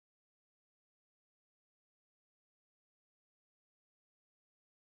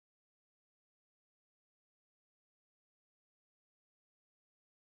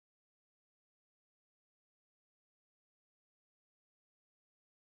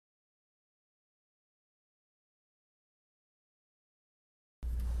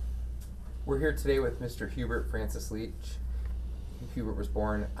We're here today with Mr. Hubert Francis Leech. Hubert was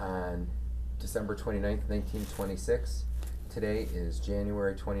born on December 29th, 1926. Today is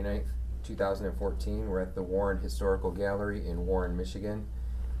January 29th, 2014. We're at the Warren Historical Gallery in Warren, Michigan,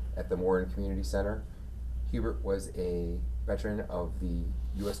 at the Warren Community Center. Hubert was a veteran of the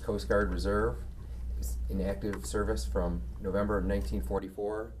U.S. Coast Guard Reserve. He's in active service from November of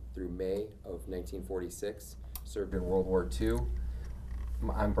 1944 through May of 1946. Served in World War II.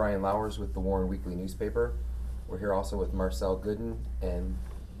 I'm Brian Lowers with the Warren Weekly newspaper. We're here also with Marcel Gooden and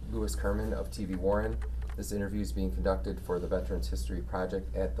Louis Kerman of TV Warren. This interview is being conducted for the Veterans History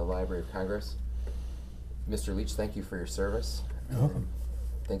Project at the Library of Congress. Mr. Leech, thank you for your service.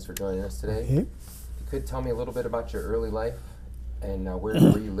 Thanks for joining us today. Okay. If you could tell me a little bit about your early life and where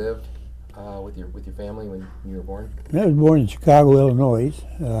you lived with your family when you were born. I was born in Chicago, Illinois.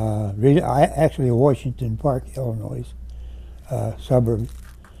 Actually in Washington Park, Illinois, suburb.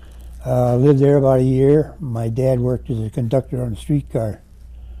 Lived there about a year. My dad worked as a conductor on a streetcar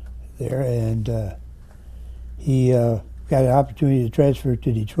there, and he got an opportunity to transfer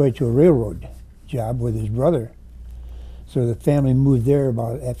to Detroit to a railroad job with his brother. So the family moved there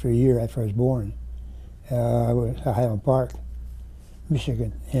about after a year after I was born. I was at Highland Park,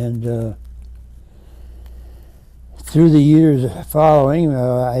 Michigan, and through the years following,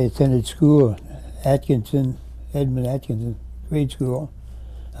 I attended school at Edmund Atkinson grade school,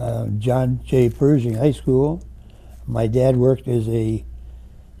 John J. Pershing High School. My dad worked as a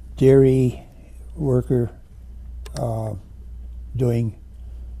dairy worker doing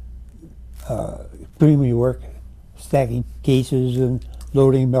creamery work, stacking cases and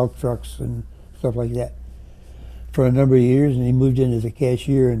loading milk trucks and stuff like that for a number of years, and he moved in as a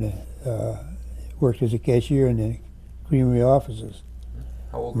cashier and worked as a cashier in the creamery offices.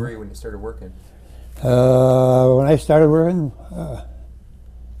 How old were you when you started working? When I started working,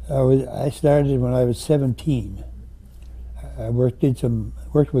 I started when I was 17. I worked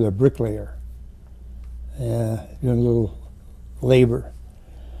with a bricklayer, doing a little labor.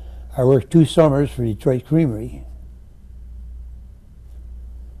 I worked 2 summers for Detroit Creamery.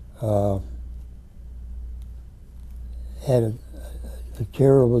 Had a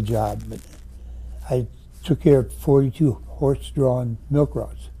terrible job, but I took care of 42 horse-drawn milk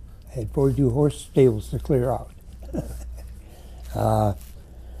routes. I had 42 horse stables to clear out.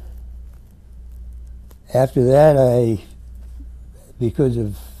 After that, because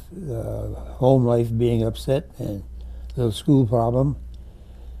of home life being upset and little school problems,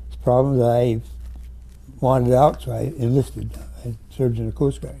 I wanted out, so I enlisted. I served in the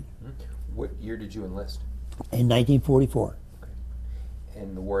Coast Guard. What year did you enlist? In 1944. Okay.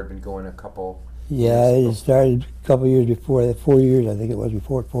 And the war had been going a couple Yeah, years it started a couple years before that, 4 years I think it was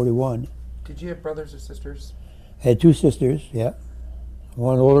before 41. Did you have brothers or sisters? I had 2 sisters, yeah.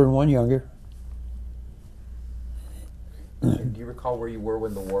 One older and one younger. And do you recall where you were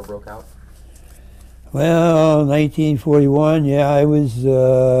when the war broke out? Well, 1941, yeah, I was,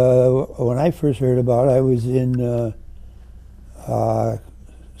 when I first heard about it, I was in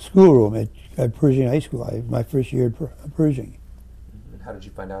schoolroom at Pershing High School. My first year at Pershing. And how did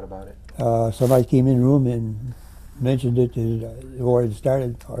you find out about it? Somebody came in the room and mentioned that the war had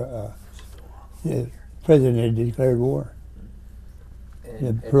started. The president had declared war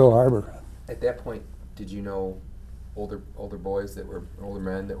in Pearl Harbor. At that point, did you know older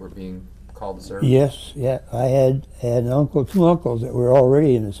men that were being called to serve? Yes, yeah. I had an uncle, 2 uncles that were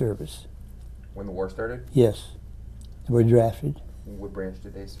already in the service. When the war started? Yes, they were drafted. What branch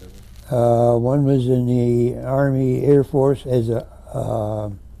did they serve in? One was in the Army Air Force as a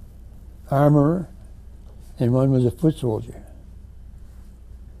armorer, and one was a foot soldier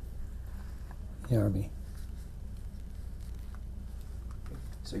in the Army.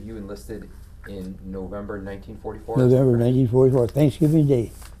 So you enlisted in November 1944? November 1944, Thanksgiving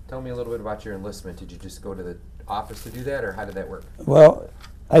Day. Tell me a little bit about your enlistment. Did you just go to the office to do that, or how did that work? Well,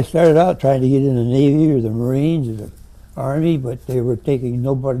 I started out trying to get in the Navy or the Marines or the Army, but they were taking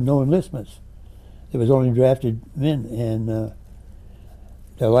no enlistments. There was only drafted men, and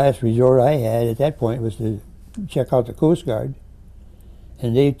the last resort I had at that point was to check out the Coast Guard,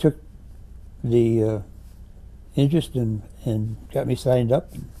 and they took the interest and got me signed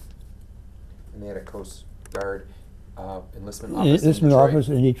up. And they had a Coast Guard enlistment office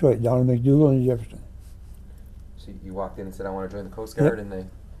in Detroit, down in McDougal and Jefferson. So you walked in and said, I want to join the Coast Guard, and they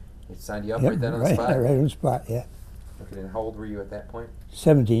signed you up right then on the the spot? Right on the spot, yeah. Okay, and how old were you at that point?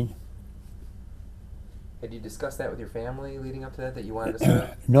 17. Had you discussed that with your family leading up to that you wanted to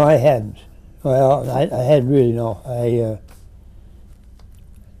serve? No, I hadn't. Well, I hadn't really, no. I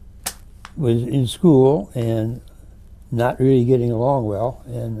was in school and not really getting along well,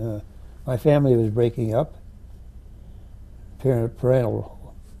 and my family was breaking up,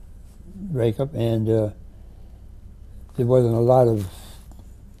 parental breakup, and there wasn't a lot of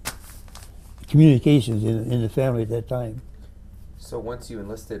communications in the family at that time. So once you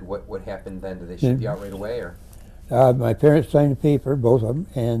enlisted, what happened then? Did they ship you out right away, or? My parents signed a paper, both of them,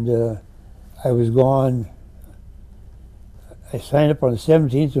 and I was gone. I signed up on the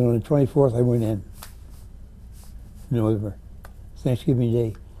 17th, and on the 24th I went in November, Thanksgiving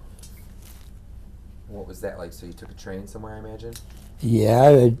Day. What was that like? So you took a train somewhere, I imagine? Yeah,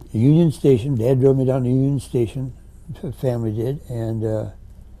 at Union Station. Dad drove me down to Union Station, the family did, and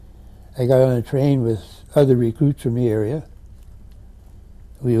I got on a train with other recruits from the area.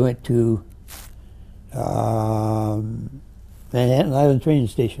 We went to Manhattan Island train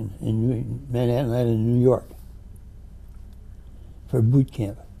station in Manhattan Island, New York, for boot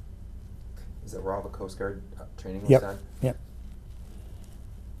camp. Is that where all the Coast Guard training was Yep. done? Yep.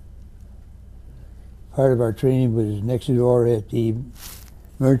 Part of our training was next door at the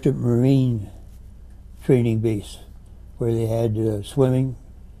Merchant Marine training base, where they had swimming,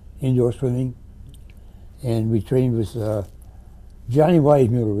 indoor swimming, and we trained with Johnny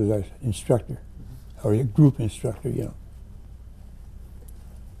Weissmuller was our instructor, or a group instructor, you know.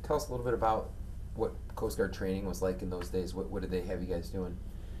 Tell us a little bit about what Coast Guard training was like in those days. What did they have you guys doing?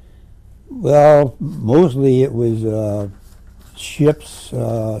 Well, mostly it was ships,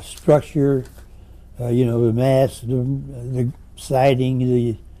 structure, you know, the mast, the siding,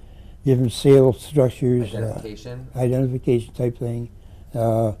 the different sail structures. Identification type thing.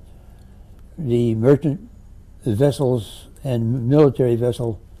 The merchant vessels and military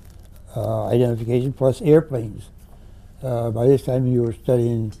vessel identification, plus airplanes. By this time you were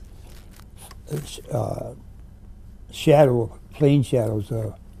studying plane shadows,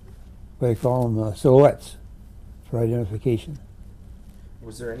 what I call them, silhouettes for identification.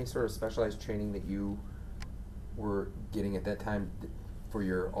 Was there any sort of specialized training that you were getting at that time for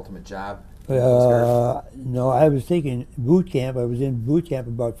your ultimate job? No, I was taking boot camp. I was in boot camp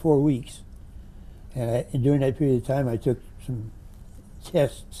about 4 weeks. And during that period of time, I took some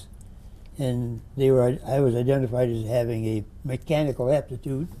tests, and I was identified as having a mechanical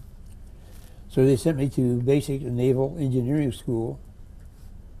aptitude. So they sent me to basic Naval Engineering School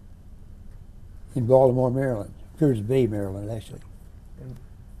in Baltimore, Maryland, Curtis Bay, Maryland, actually. And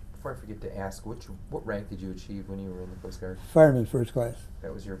before I forget to ask, what rank did you achieve when you were in the Coast Guard? Fireman first class.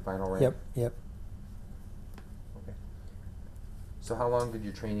 That was your final rank? Yep. Okay. So how long did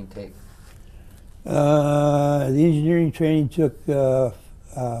your training take? The engineering training took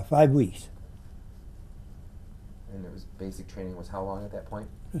 5 weeks. And it was basic training was how long at that point?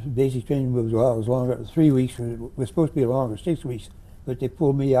 Basic training was longer, 3 weeks. It was supposed to be longer, 6 weeks, but they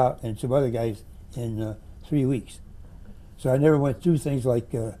pulled me out and some other guys in 3 weeks. So I never went through things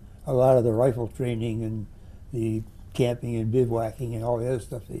like a lot of the rifle training and the camping and bivouacking and all the other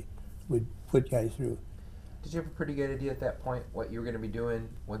stuff they would put guys through. Did you have a pretty good idea at that point what you were going to be doing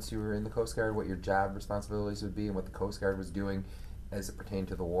once you were in the Coast Guard, what your job responsibilities would be, and what the Coast Guard was doing as it pertained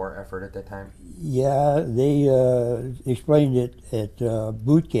to the war effort at that time? Yeah, they explained it at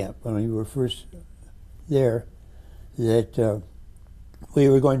boot camp when we were first there, that we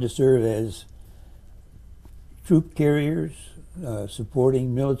were going to serve as troop carriers,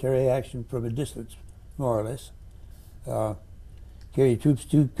 supporting military action from a distance, more or less. Carry troops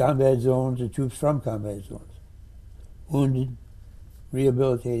to combat zones and troops from combat zones. Wounded,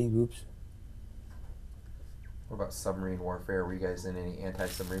 rehabilitating groups. What about submarine warfare? Were you guys in any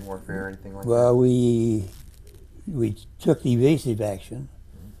anti-submarine warfare or anything like Well, that? we took evasive action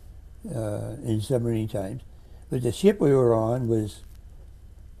in submarine times, but the ship we were on was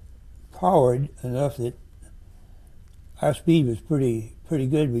powered enough that our speed was pretty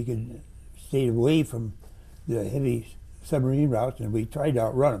good. We could stay away from the heavy submarine routes, and we tried to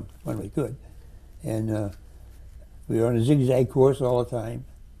outrun them when we could. And we were on a zigzag course all the time,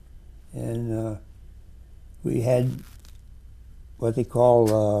 and we had what they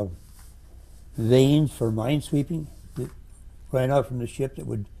call vanes for mine sweeping that ran out from the ship that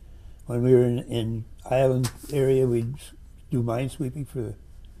would, when we were in island area, we'd do mine sweeping for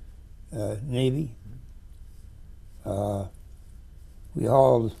the Navy. We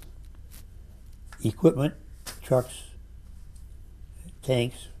hauled equipment, trucks,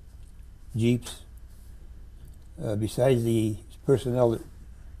 tanks, jeeps, besides the personnel that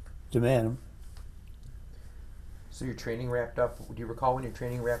demand them. So your training wrapped up, do you recall when your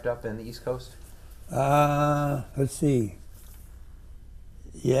training wrapped up in the East Coast? Let's see.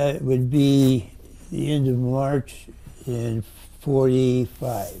 Yeah, it would be the end of March in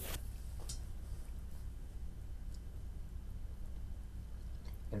 45.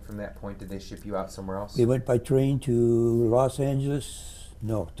 And from that point, did they ship you out somewhere else? We went by train to Los Angeles,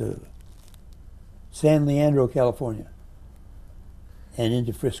 no, to San Leandro, California, and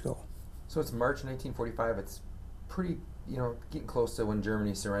into Frisco. So it's March 1945. It's pretty, getting close to when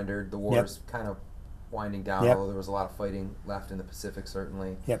Germany surrendered. The Yep. war's kind of winding down, Yep. although there was a lot of fighting left in the Pacific,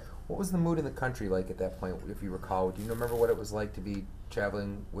 certainly. Yep. What was the mood in the country like at that point, if you recall? Do you remember what it was like to be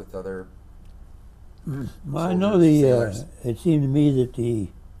traveling with other Well, I know soldiers, sailors? it seemed to me that the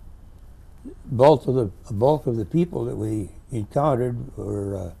bulk of the people that we encountered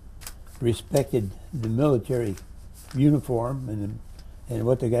were respected the military uniform and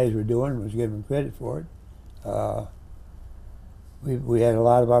what the guys were doing, was given credit for it. We had a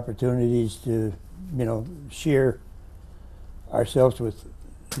lot of opportunities to share ourselves with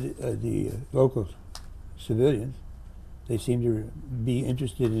the local civilians. They seemed to be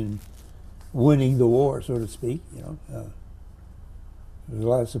interested in winning the war, so to speak. There's a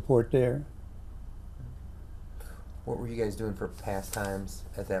lot of support there. What were you guys doing for pastimes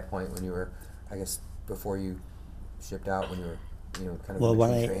at that point when you were, I guess, before you shipped out, when you were, kind of Well, in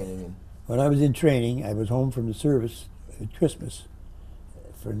when between training? And When I was in training, I was home from the service at Christmas,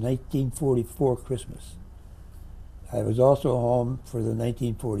 for 1944 Christmas. I was also home for the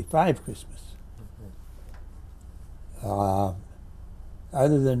 1945 Christmas.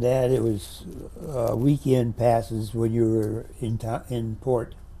 Other than that, it was weekend passes when you were in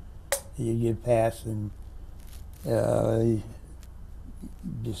port. You'd pass and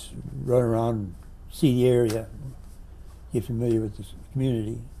just run around, see the area, get familiar with the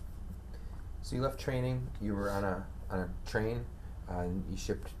community. So you left training. You were on a train, and you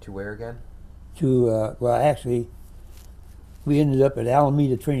shipped to where again? Well, actually, we ended up at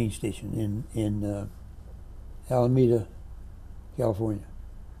Alameda Training Station in Alameda, California.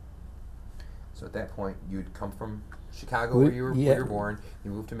 So at that point, you'd come from Chicago, where you were born.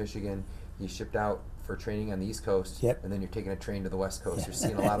 You moved to Michigan. You shipped out for training on the East Coast, Yep. and then you're taking a train to the West Coast. You're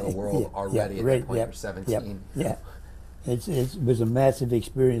seeing a lot of the world already at right, that point. yep, You're 17. Yeah, it was a massive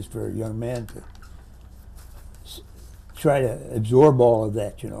experience for a young man to try to absorb all of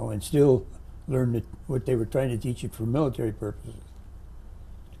that, and still learn what they were trying to teach you for military purposes.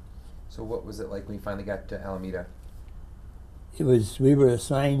 So what was it like when you finally got to Alameda? We were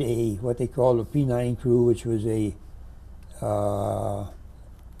assigned what they called a P9 crew, which was a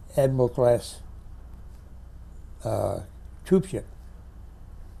Admiral class troop ship,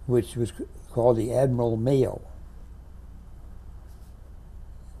 which was called the Admiral Mayo.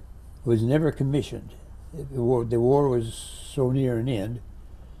 It was never commissioned. The war was so near an end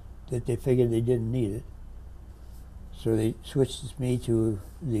that they figured they didn't need it. So they switched me to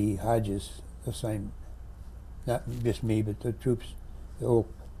the Hodges assignment. Not just me, but the troops, the whole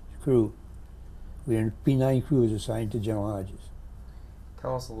crew. P9 crew was assigned to General Hodges.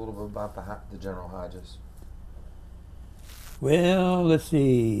 Tell us a little bit about the General Hodges. Well, let's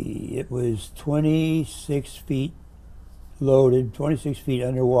see. It was 26 feet loaded, 26 feet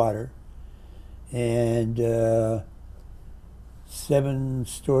underwater, and 7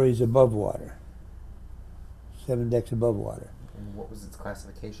 stories above water, 7 decks above water. And what was its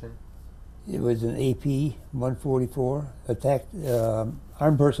classification? It was an AP 144,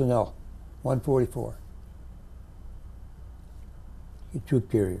 armed personnel 144, a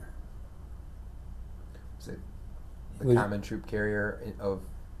troop carrier. Was it the common troop carrier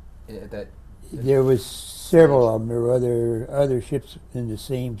that? There was several of them. There were other ships in the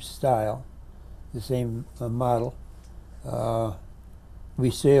same style, the same model.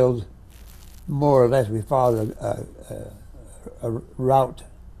 We sailed more or less. We followed a route,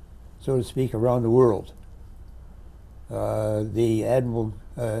 so to speak, around the world. The Admiral,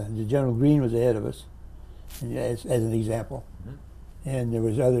 the General Green was ahead of us, as an example. Mm-hmm. And there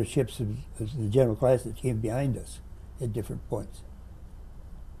was other ships of the General class that came behind us at different points.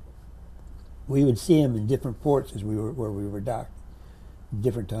 We would see them in different ports where we were docked,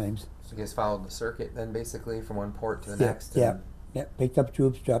 different times. So you guys followed the circuit then, basically, from one port to the Yeah, next? yeah. Picked up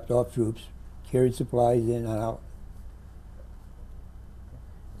troops, dropped off troops, carried supplies in and out.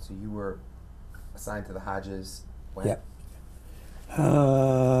 So you were assigned to the Hodges when? Yep.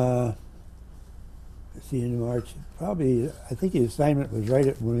 Let's see, in March, probably, I think the assignment was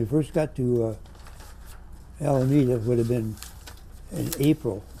right when we first got to Alameda. It would have been in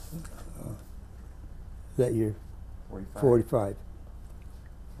April that year, 45.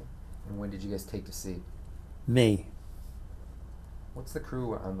 And when did you guys take to sea? May. What's the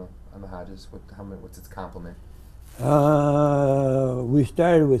crew on the Hodges? What's its complement? We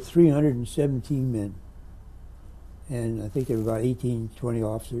started with 317 men, and I think there were about 18, 20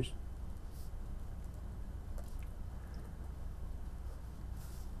 officers.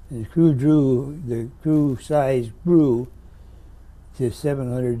 And the crew size grew to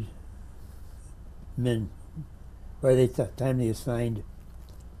 700 men by the time they assigned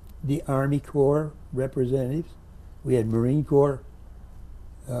the Army Corps representatives. We had Marine Corps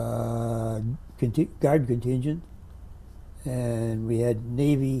guard contingent, and we had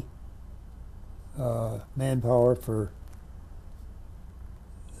Navy manpower for.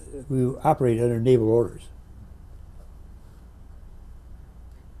 We operated under naval orders.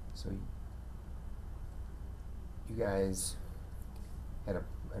 So you guys had a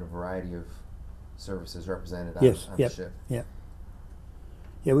variety of services represented on, Yes, on yep, the ship. yeah.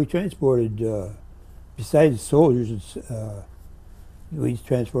 Yeah, we transported, besides soldiers, we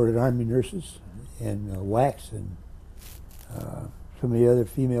transported Army nurses and WACs and some of the other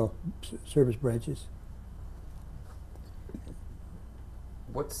female service branches.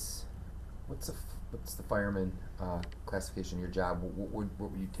 What's the fireman classification of your job? What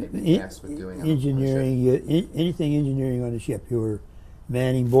were you taking tasked with doing on the ship? Engineering, anything engineering on the ship. You were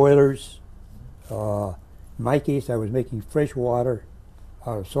manning boilers. In my case, I was making fresh water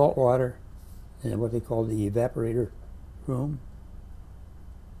out of salt water in what they call the evaporator room.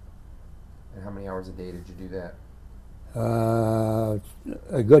 And how many hours a day did you do that?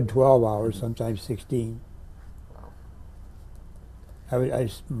 A good 12 hours, sometimes 16. Wow.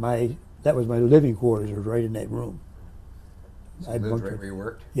 That was my living quarters, was right in that room. So you lived right where you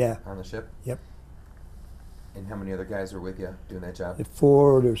worked? Yeah. On the ship? Yep. And how many other guys were with you doing that job? There's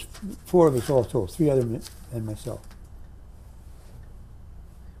four of us all told, 3 other men and myself.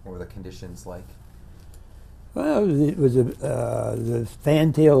 What were the conditions like? Well, it was the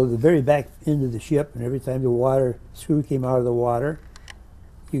fantail of the very back end of the ship, and every time the screw came out of the water,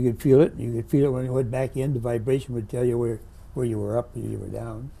 you could feel it. You could feel it when it went back in. The vibration would tell you where you were up and you were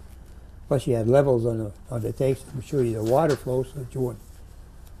down. Plus, you had levels on the tanks that would show you the water flow, so that you wouldn't.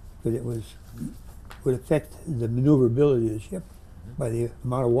 But it would affect the maneuverability of the ship by the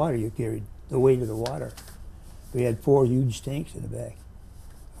amount of water you carried, the weight of the water. We had 4 huge tanks in the back.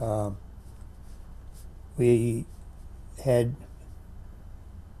 We had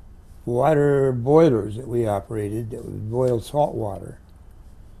water boilers that we operated that would boil salt water,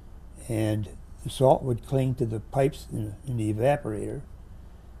 and the salt would cling to the pipes in the evaporator,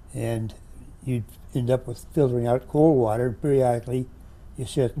 and you'd end up with filtering out cold water, and periodically you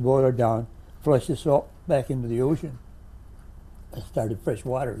set the boiler down, flush the salt back into the ocean, and started fresh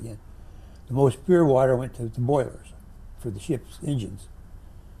water again. The most pure water went to the boilers for the ship's engines.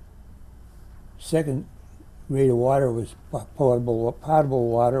 Second rate of water was potable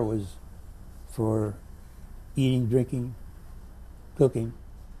water was for eating, drinking, cooking.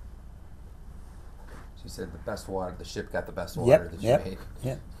 So you said the best water, the ship got the best water that you made.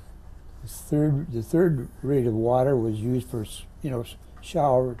 Yep. The third rate of water was used for,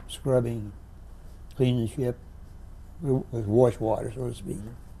 shower, scrubbing, cleaning the ship, with wash water, so to speak. Mm-hmm.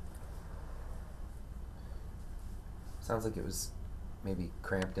 Sounds like it was maybe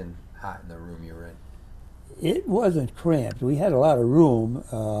cramped and hot in the room you were in. It wasn't cramped. We had a lot of room,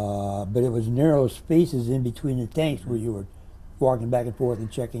 but it was narrow spaces in between the tanks where you were walking back and forth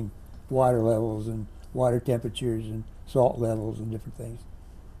and checking water levels and water temperatures and salt levels and different things.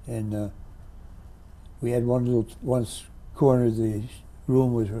 And we had one corner of the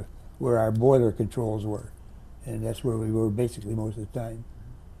room was where our boiler controls were, and that's where we were basically most of the time.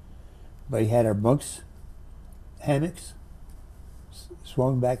 But we had our bunks, hammocks,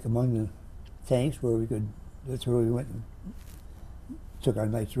 swung back among the tanks where we could. That's where we went and took our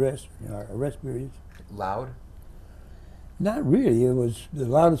night's rest, our rest periods. Loud? Not really. It was the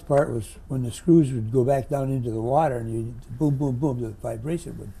loudest part was when the screws would go back down into the water, and you boom, boom, boom. The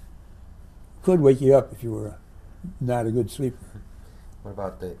vibration could wake you up if you were not a good sleeper. What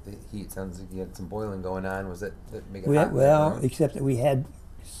about the heat? Sounds like you had some boiling going on. Was it that make it We hot? had, well, except that we had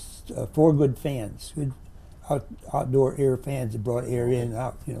 4 good fans, good outdoor air fans that brought air in and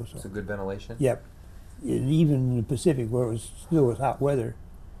out. So good ventilation. Yep. And even in the Pacific, where it still was hot weather,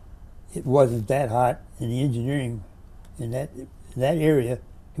 it wasn't that hot in the engineering in that area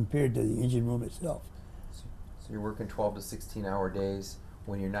compared to the engine room itself. So you're working 12 to 16-hour days.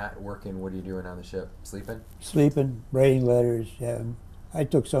 When you're not working, what are you doing on the ship? Sleeping? Sleeping, writing letters. I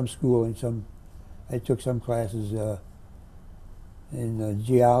took some schooling. I took some classes in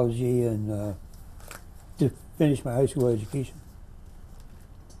geology and to finish my high school education.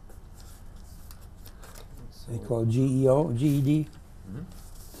 They call GED. Mm-hmm.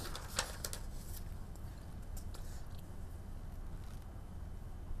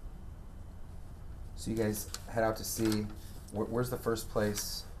 So you guys head out to sea. Where's the first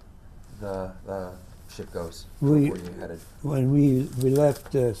place the ship goes We- before you headed? When we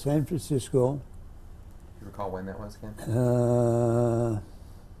left San Francisco, You recall when that was again?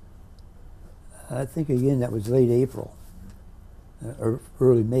 I think again that was late April, or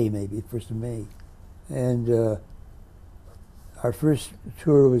early May, maybe 1st of May, and our first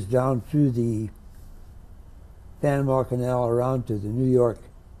tour was down through the Panama Canal around to the New York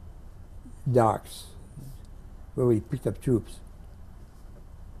docks, where we picked up troops.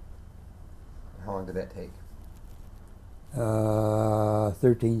 How long did that take?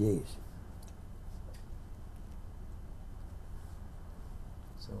 13 days.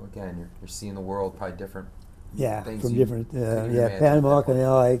 So again, you're seeing the world probably different. Yeah, things from you different. couldn't Yeah, imagine Panama at that point.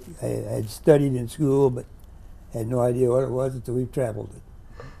 Canal. I had studied in school, but had no idea what it was until we traveled it.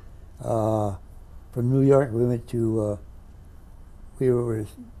 From New York, we went to.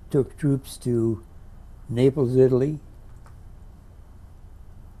 Took troops to Naples, Italy,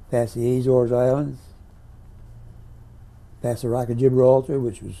 past the Azores Islands, past the Rock of Gibraltar,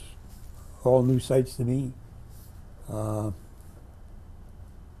 which was all new sights to me.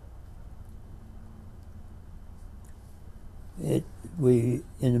 In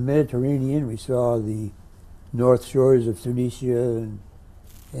the Mediterranean, we saw the north shores of Tunisia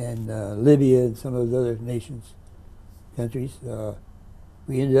and Libya and some of those other nations, countries.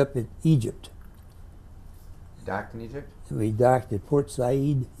 We ended up in Egypt. You docked in Egypt? We docked at Port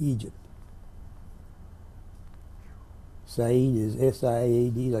Said, Egypt. Said is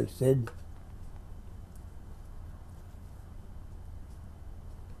S-I-A-D, like said.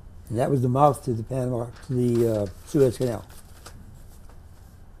 And that was the mouth to the Suez Canal.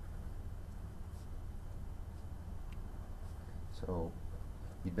 So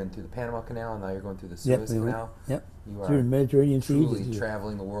you've been through the Panama Canal, and now you're going through the Yep, Suez Canal. Yep. You Through the are Mediterranean Sea. truly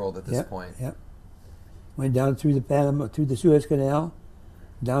traveling the world at this Yep, point. Yep. Went down through the Suez Canal,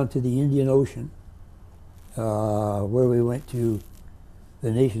 down to the Indian Ocean, where we went to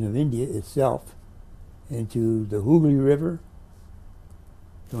the nation of India itself, into the Hooghly River.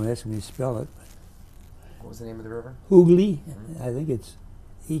 Don't ask me to spell it. What was the name of the river? Hooghly, I think it's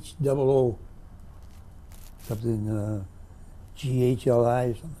H-O-O something, G-H-L-I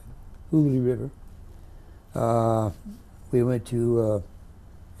or something. Hooghly River. We went to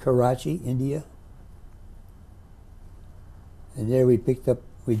Karachi, India. And there we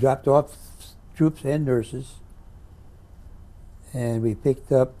dropped off troops and nurses, and we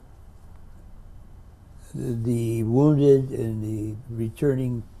picked up the wounded and the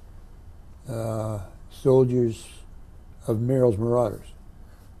returning soldiers of Merrill's Marauders.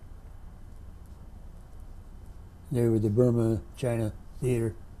 They were the Burma-China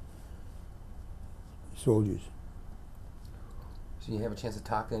theater soldiers. So you have a chance to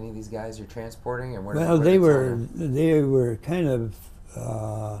talk to any of these guys you're transporting, and Well, they were kind of.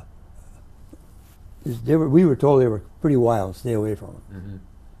 We were told they were pretty wild. Stay away from them.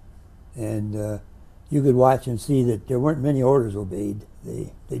 Mm-hmm. And you could watch and see that there weren't many orders obeyed.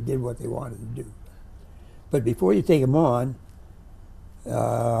 They did what they wanted to do. But before you take them on,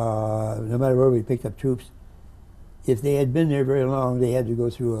 no matter where we picked up troops, if they had been there very long, they had to go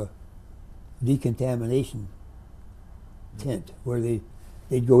through a decontamination tent where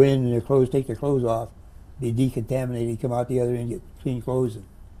they'd go in and take their clothes off, be decontaminated, come out the other end, get clean clothes. And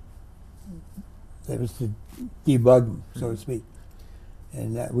that was to debug them, so to speak.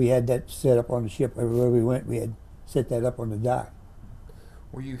 And we had that set up on the ship. Everywhere we went, we had set that up on the dock.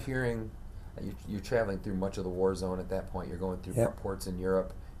 Were you hearing? You're traveling through much of the war zone at that point. You're going through ports in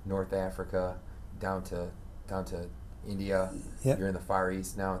Europe, North Africa, down to India. Yep. You're in the Far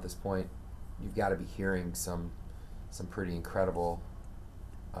East now at this point. You've got to be hearing some pretty incredible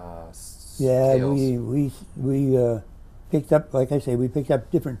Yeah, tales. we picked up, like I say, we picked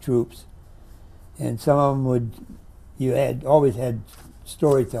up different troops, and some of them always had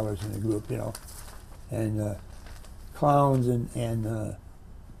storytellers in the group, and clowns and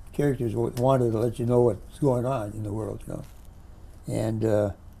characters wanted to let you know what's going on in the world, and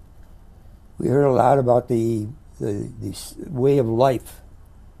we heard a lot about the way of life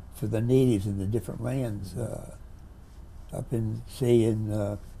for the natives in the different lands. Up in, say,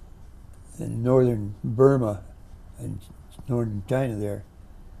 in northern Burma and northern China there,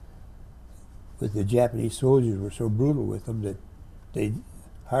 with the Japanese soldiers were so brutal with them that they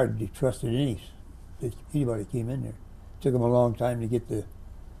hardly trusted anybody came in there. It took them a long time to get the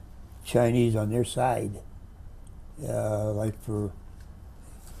Chinese on their side, like for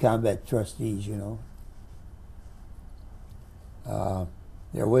combat trustees,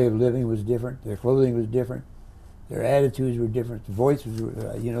 Their way of living was different, their clothing was different, their attitudes were different, the voices were,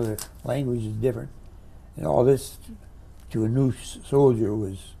 their language is different. And all this, to a new soldier,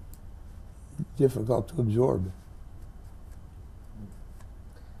 was difficult to absorb.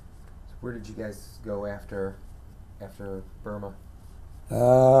 So where did you guys go after Burma?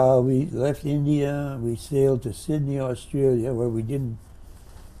 We left India. We sailed to Sydney, Australia, where we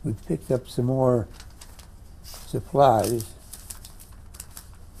picked up some more supplies,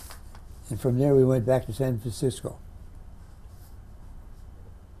 and from there we went back to San Francisco.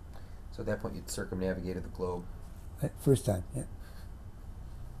 So at that point, you'd circumnavigated the globe. First time, yeah.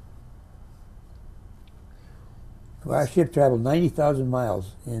 Well, our ship traveled 90,000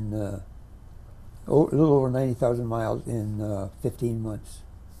 miles in, a little over 90,000 miles in 15 months.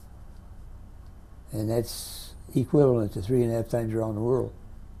 And that's equivalent to 3.5 times around the world.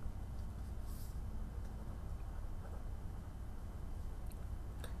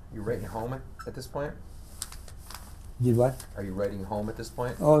 You writing home at this point? Did what? Are you writing home at this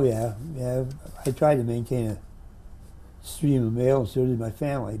point? Oh, yeah. Yeah. I tried to maintain a stream of mail, and so did my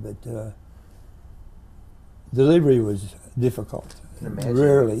family, but delivery was difficult. I can imagine.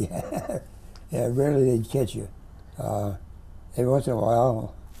 Rarely. Yeah, rarely they'd catch you. Every once in a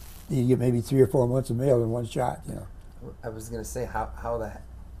while, you get maybe 3 or 4 months of mail in one shot, you know. I was going to say,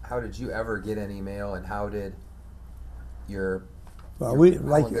 how did you ever get any mail, and how did how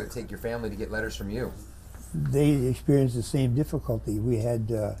long did it take your family to get letters from you? They experienced the same difficulty. We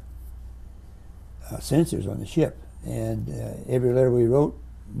had censors on the ship, and every letter we wrote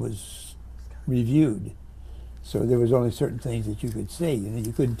was reviewed. So there was only certain things that you could say. You know,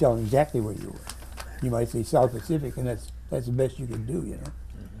 you couldn't tell them exactly where you were. You might say South Pacific, and that's the best you could do, you know.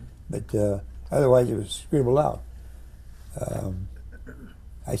 Mm-hmm. But otherwise, it was scribbled out.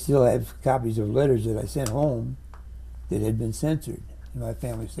 I still have copies of letters that I sent home that had been censored. My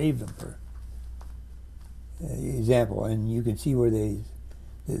family saved them for example, and you can see where the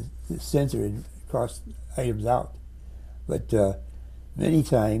censor had crossed items out. But many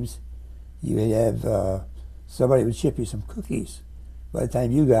times you would have somebody would ship you some cookies. By the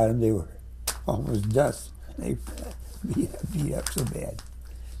time you got them, they were almost dust. They beat up so bad.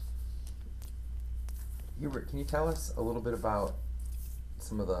 Hubert, can you tell us a little bit about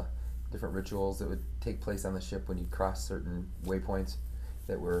some of the different rituals that would take place on the ship when you crossed certain waypoints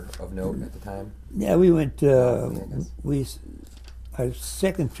that were of note at the time? Yeah, we went. Our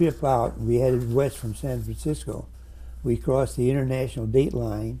second trip out, we headed west from San Francisco. We crossed the International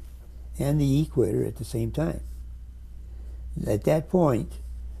Dateline and the Equator at the same time. At that point,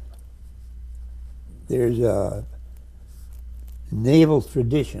 there's a naval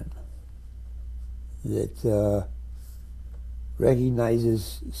tradition that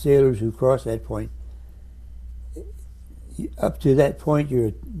recognizes sailors who cross that point. Up to that point,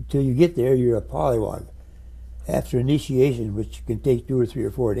 until you get there, you're a polywog. After initiation, which can take 2 or 3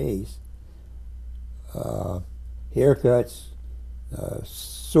 or 4 days, haircuts,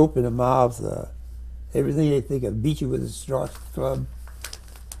 soap in the mouth, everything they think of, beat you with a straw club.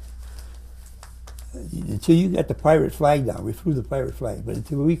 Until you got the pirate flag down, we flew the pirate flag, but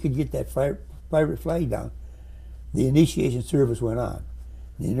until we could get that pirate flag down, the initiation service went on.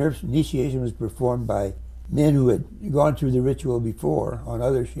 The initiation was performed by men who had gone through the ritual before on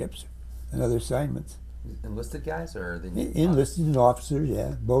other ships and other assignments. Enlisted guys, or the enlisted and officers,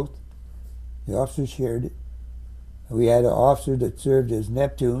 yeah, both. The officers shared it. We had an officer that served as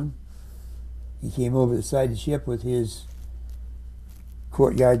Neptune. He came over the side of the ship with his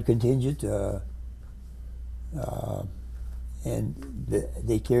courtyard contingent, and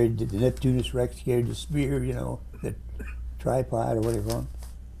they carried the Neptunus Rex, carried the spear, you know, the tripod or whatever.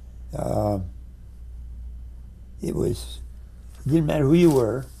 It didn't matter who you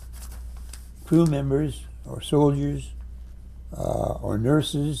were, crew members or soldiers or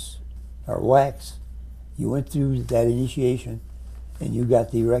nurses or WACs. You went through that initiation and you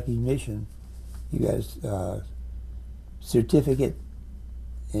got the recognition. You got a certificate,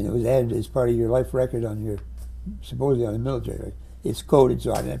 and it was added as part of your life record on your, supposedly on the military record. It's coded,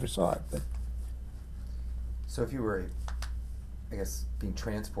 so I never saw it. But so if you were, I guess, being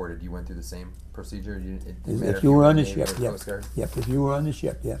transported, you went through the same procedure? It didn't if you were on the Navy ship, or yep. Coast Guard? Yep, if you were on the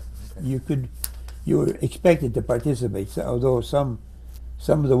ship, yeah. Okay. You were expected to participate, so, although some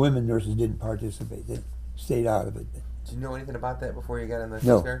of the women nurses didn't participate. They stayed out of it. Did you know anything about that before you got in the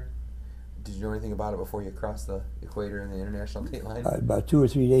No. Coast Guard? Did you know anything about it before you crossed the Equator and the International Dateline? About 2 or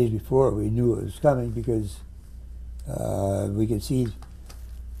 3 days before, we knew it was coming because we could see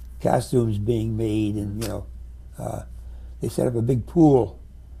costumes being made, and, you know, they set up a big pool,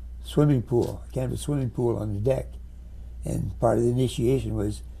 swimming pool, a canvas swimming pool on the deck. And part of the initiation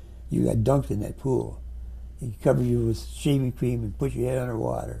was you got dunked in that pool. He covered you with shaving cream and put your head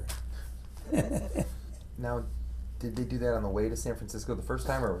underwater. Now, Did they do that on the way to San Francisco the first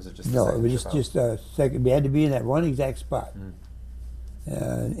time, or was it just the No, it second was trip just out? second. We had to be in that one exact spot Mm.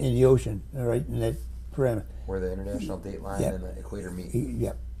 in the ocean, right in that parameter. Where the International Dateline Yeah. and the Equator meet.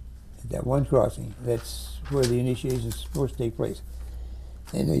 Yep, that one crossing. That's where the initiation is supposed to take place.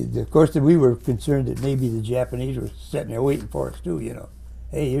 And of course, we were concerned that maybe the Japanese were sitting there waiting for us too. You know,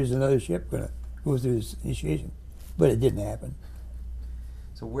 hey, here's another ship going to go through this initiation, but it didn't happen.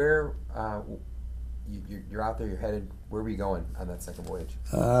 So where you're out there, you're headed. Where were you going on that second voyage?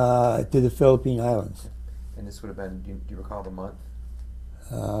 To the Philippine Islands. And this would have been. Do you recall the month?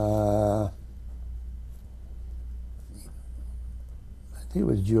 I think it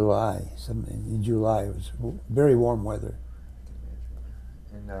was July. In July, it was very warm weather.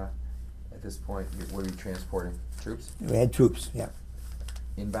 And at this point, what were you transporting? Troops? We had troops. Yeah,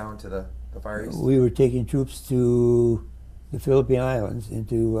 Inbound to the Far East? we were taking troops to the Philippine Islands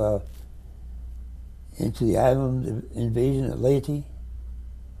into the island invasion at Leyte,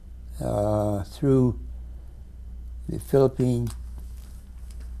 through the Philippine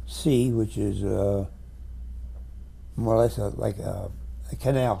Sea, which is more or less like a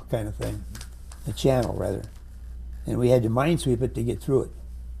canal kind of thing, a channel rather, and we had to minesweep it to get through it,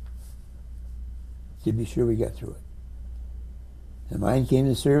 to be sure we got through it. The mine came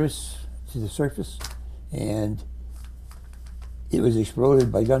to the surface, and it was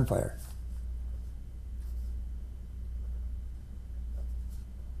exploded by gunfire.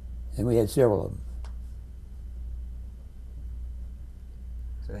 And we had several of them.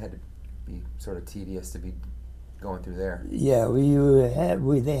 So it had to be sort of tedious to be going through there. Yeah,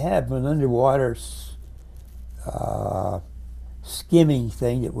 they have an underwater skimming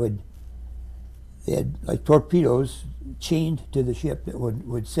thing that they had like torpedoes chained to the ship that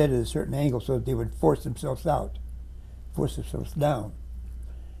would set at a certain angle so that they would force themselves down.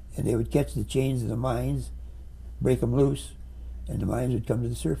 And they would catch the chains of the mines, break them loose, and the mines would come to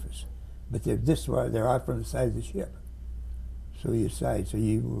the surface. But they're out from the side of the ship. So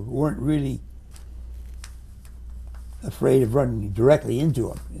you weren't really afraid of running directly into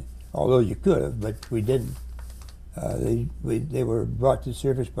them, although you could have, but we didn't. They were brought to the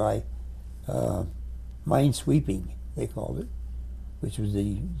surface by mine sweeping, they called it, which was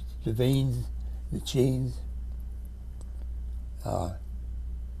the veins, the chains.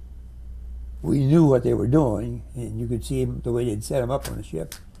 We knew what they were doing, and you could see the way they'd set them up on the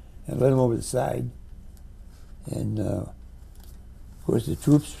ship and let them over the side. And of course, the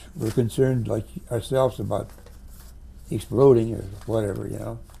troops were concerned, like ourselves, about exploding or whatever, you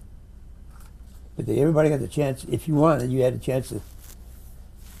know. But everybody got the chance. If you wanted, you had a chance to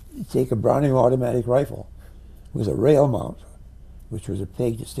take a Browning automatic rifle with a rail mount, which was a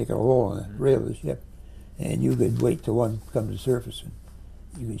peg to stick a hole in the rail of the ship, and you could wait till one come to the surface and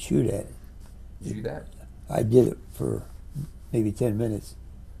you could shoot at it. Did you do that? I did it for maybe 10 minutes.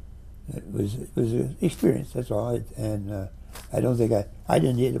 It was an experience, that's all. And I don't think I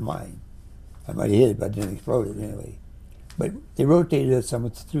didn't hit a mine. I might have hit it, but I didn't explode it anyway. But they rotated us some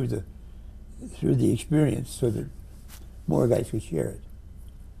through the experience so that more guys could share it.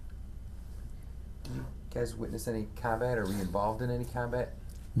 Did you guys witness any combat, or were you involved in any combat?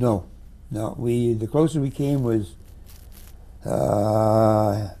 No. The closest we came was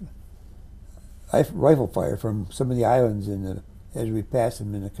rifle fire from some of the islands as we passed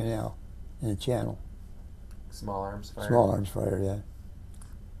them in the canal, in the channel. Small arms fire? Small arms fire, yeah.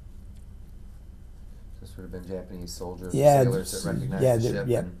 This would have been Japanese soldiers, Yeah, sailors that recognized the ship.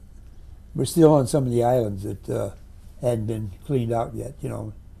 yeah. And We're still on some of the islands that hadn't been cleaned out yet, you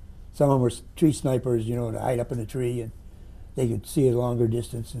know. Some of them were tree snipers, you know, to hide up in a tree, and they could see a longer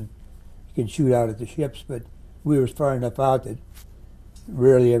distance and you could shoot out at the ships, but we were far enough out that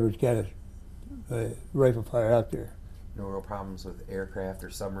rarely ever got a rifle fire out there. no real problems with aircraft or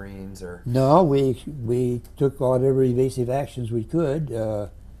submarines or... No, we took whatever evasive actions we could.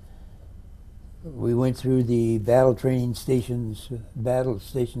 We went through the battle stations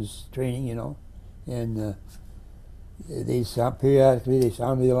training, you know, and periodically they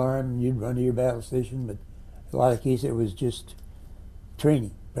sounded the alarm and you'd run to your battle station, but in a lot of cases it was just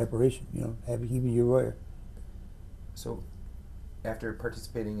training, preparation, you know, keeping your wire. So, after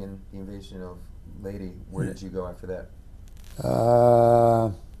participating in the invasion of Leyte, where did you go after that?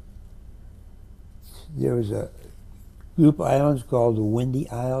 There was a group of islands called the Windy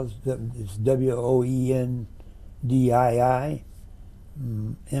Isles. It's WOENDII,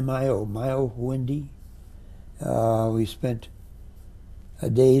 Mio, Windy. We spent a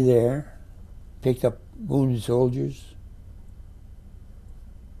day there, picked up wounded soldiers,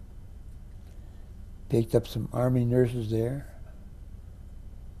 picked up some Army nurses there.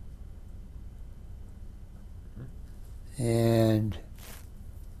 And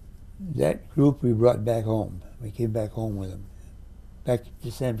that group we brought back home. We came back home with them, back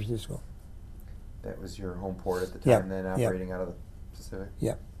to San Francisco. That was your home port at the Yeah, time, then yeah. operating out of the Pacific?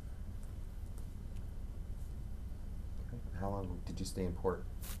 Yeah. How long did you stay in port?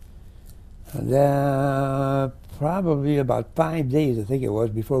 Probably about 5 days, I think it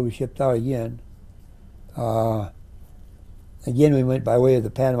was, before we shipped out again. Again, we went by way of the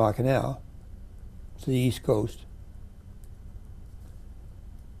Panama Canal to the East Coast.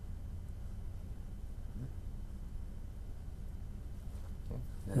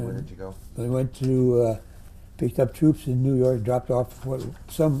 And where did you go? We went to, picked up troops in New York, dropped off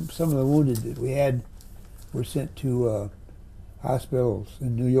some of the wounded that we had were sent to hospitals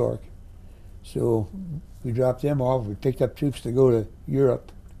in New York. So we dropped them off. We picked up troops to go to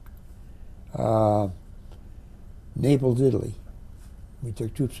Europe. Naples, Italy. We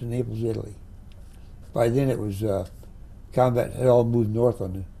took troops to Naples, Italy. By then it was combat had all moved north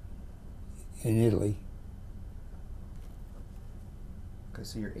in Italy. Okay,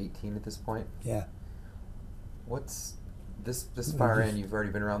 so you're 18 at this point. Yeah. What's this far in? You've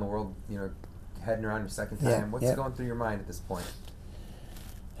already been around the world. You know, heading around your second time. Yeah, What's yeah. going through your mind at this point?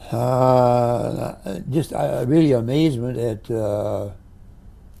 Just really amazement at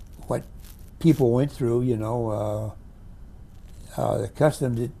what people went through. You know, the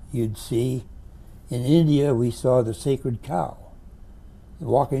customs that you'd see. In India, we saw the sacred cow.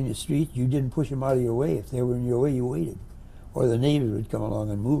 Walking the street, you didn't push them out of your way. If they were in your way, you waited. Or the neighbors would come along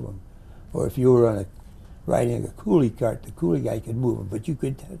and move them. Or if you were riding a coolie cart, the coolie guy could move them, but you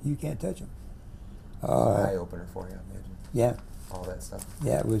can't touch them. Eye opener for you, I imagine. Yeah. All that stuff.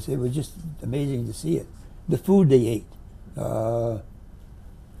 Yeah, it was just amazing to see it. The food they ate. They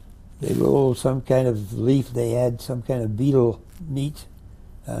rolled some kind of leaf. They had some kind of beetle meat,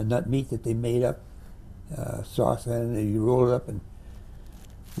 nut meat that they made up, sauce, and you roll it up, and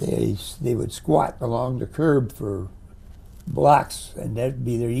they would squat along the curb for blocks, and that'd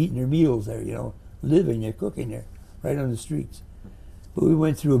be they're eating their meals there, you know, living there, cooking there, right on the streets. But we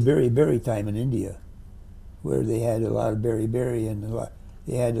went through a berry time in India, where they had a lot of berry, and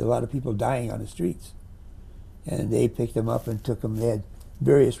they had a lot of people dying on the streets, and they picked them up and took them. They had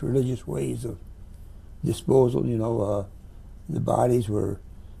various religious ways of disposal. You know, the bodies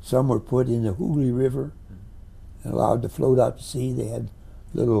some were put in the Hooghly River and allowed to float out to sea. They had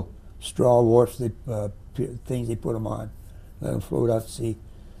little straw wharfs, things they put them on, let them float out to sea.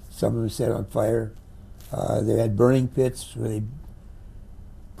 Some of them set on fire. They had burning pits where they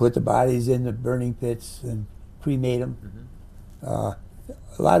put the bodies in the burning pits and cremate them. A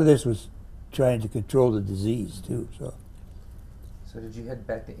lot of this was trying to control the disease too. So did you head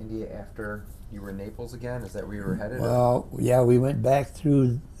back to India after you were in Naples again? Is that where you were headed? Well, yeah, we went back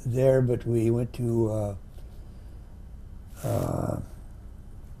through there, but we went to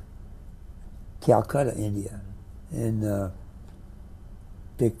Calcutta, India, and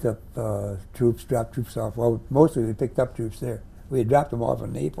picked up troops, dropped troops off. Well, mostly we picked up troops there. We had dropped them off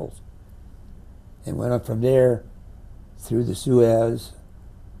in Naples and went up from there through the Suez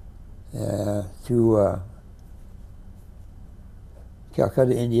to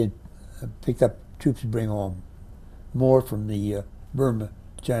Calcutta, India, picked up troops to bring home. More from the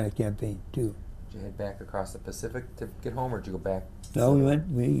Burma-China campaign, too. Did you head back across the Pacific to get home, or did you go back? No,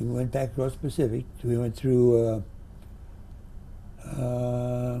 we went back across the Pacific. We went through,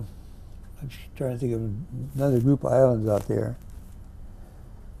 I'm just trying to think of another group of islands out there,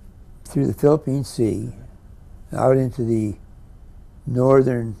 through the Philippine Sea, out into the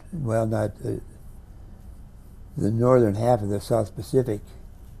northern, well, not the northern half of the South Pacific.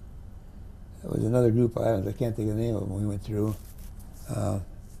 There was another group of islands. I can't think of the name of them we went through. That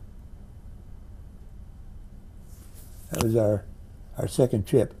was our second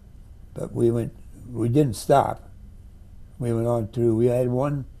trip, but we didn't stop. We went on through. We had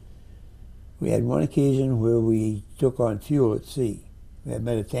one occasion where we took on fuel at sea. We had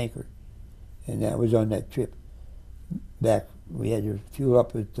met a tanker, and that was on that trip back. We had to fuel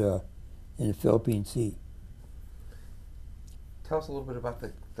up in the Philippine Sea. Tell us a little bit about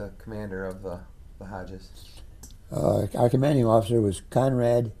the commander of the Hodges. Our commanding officer was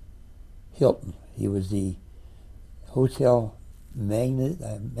Conrad Hilton. He was the hotel magnate,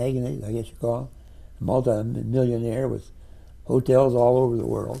 I guess you call him, multi-millionaire with hotels all over the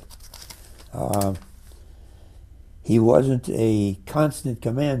world. He wasn't a constant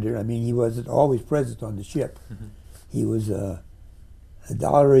commander. I mean, he wasn't always present on the ship. He was a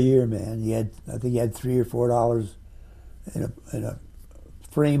 $1 a year man. I think he had $3 or $4 in a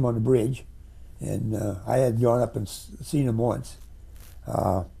frame on the bridge, and I had gone up and seen him once.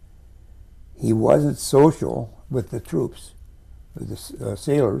 He wasn't social, with the troops, with the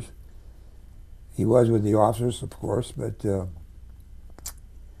sailors. He was with the officers, of course, but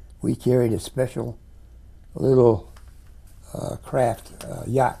we carried a special little craft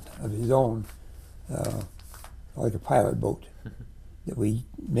yacht of his own, like a pilot boat, that we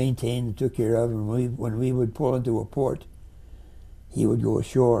maintained and took care of. And when we would pull into a port, he would go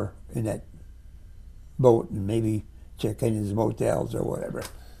ashore in that boat and maybe check in his motels or whatever.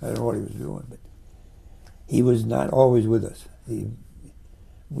 I don't know what he was doing, but he was not always with us. He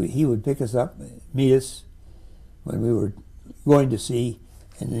would pick us up, meet us when we were going to sea,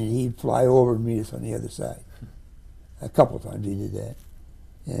 and then he'd fly over and meet us on the other side. A couple of times he did that.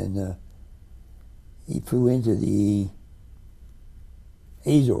 And he flew into the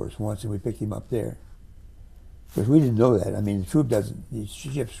Azores once, and we picked him up there. Because we didn't know that. I mean, the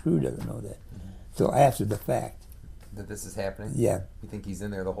ship's crew doesn't know that until after the fact. That this is happening? Yeah. You think he's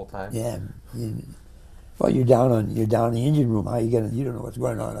in there the whole time? Yeah. Well, you're down in the engine room. How you don't know what's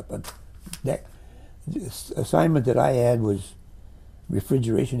going on up on deck. The assignment that I had was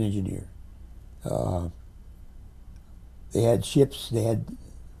refrigeration engineer. They had ships. They had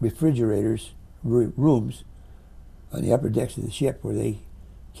refrigerators, rooms on the upper decks of the ship where they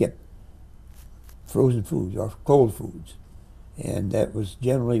kept frozen foods or cold foods, and that was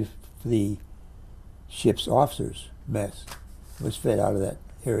generally for the ship's officers' mess. Was fed out of that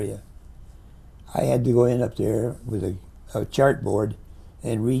area. I had to go in up there with a chart board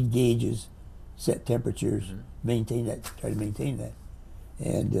and read gauges, set temperatures, try to maintain that.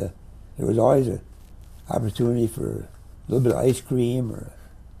 And there was always an opportunity for a little bit of ice cream or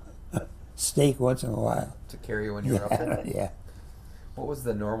steak once in a while. To carry you when you were up there? Yeah. What was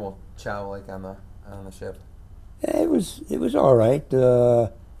the normal chow like on the ship? It was all right.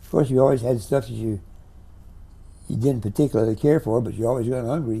 Of course, you always had stuff that you didn't particularly care for, but you always got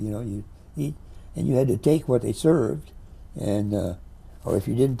hungry. You eat, and you had to take what they served, and or if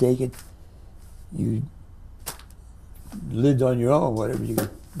you didn't take it, you lived on your own, whatever you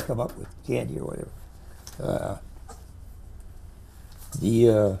could come up with, candy or whatever.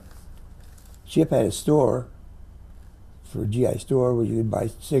 The ship had a store, for a GI store, where you could buy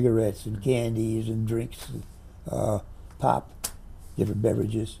cigarettes and candies and drinks, and, pop, different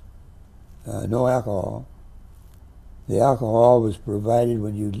beverages. No alcohol. The alcohol was provided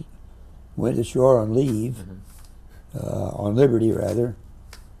when you went ashore on leave, on liberty rather.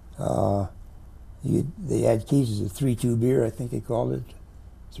 They had cases of 3-2 beer, I think they called it,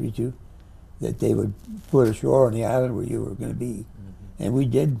 3-2, that they would put ashore on the island where you were going to be. And we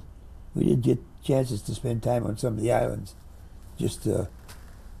did get chances to spend time on some of the islands, just a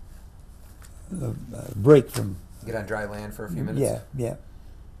break from... Get on dry land for a few minutes? Yeah.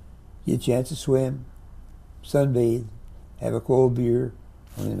 Get a chance to swim, sunbathe, have a cold beer.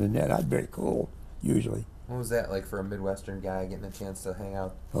 I mean, not very cold, usually. What was that like for a Midwestern guy getting a chance to hang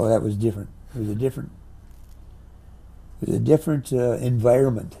out? Oh, that was different. It was a different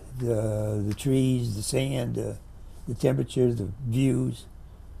environment. The trees, the sand, the temperature, the views.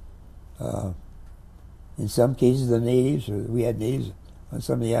 In some cases, the natives, or we had natives on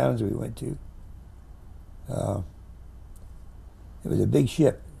some of the islands we went to. It was a big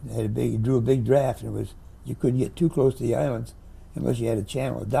ship. It drew a big draft, and you couldn't get too close to the islands unless you had a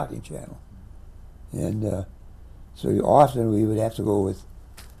channel, a docking channel. And so often we would have to go with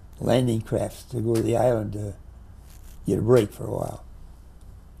landing crafts to go to the island to get a break for a while.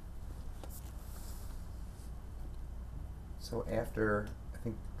 So after, I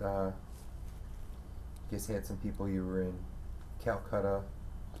think, you guys had some people, you were in Calcutta.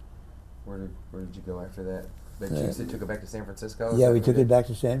 Where did you go after that? But you said took it back to San Francisco? Yeah, we took it back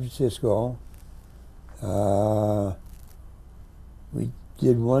to San Francisco. We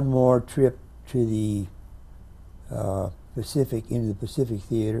did one more trip to the Pacific, into the Pacific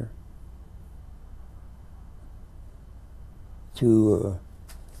Theater, to,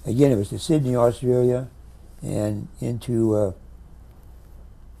 again, it was to Sydney, Australia, and into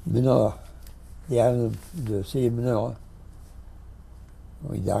Manila, the island of the city of Manila.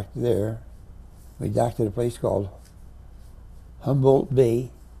 We docked there. We docked at a place called Humboldt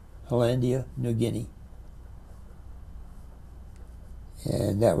Bay, Hollandia, New Guinea.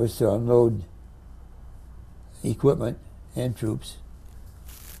 And that was to unload equipment and troops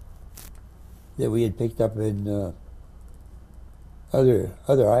that we had picked up in other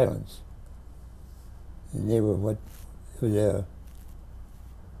islands. And they were it was a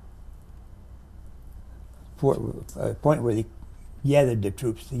point where they gathered the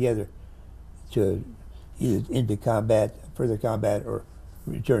troops together to either into combat, further combat, or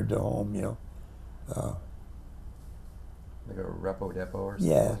return to home, Like a repo depot or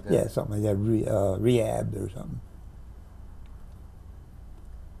something Yeah, like that? yeah, something like that, rehab or something.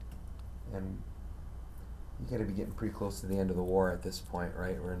 And you got to be getting pretty close to the end of the war at this point,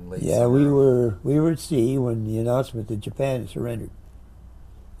 right? We're in late Yeah, summer. we were at sea when the announcement that Japan had surrendered,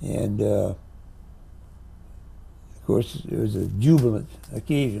 and of course it was a jubilant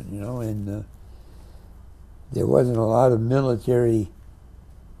occasion, you know, and there wasn't a lot of military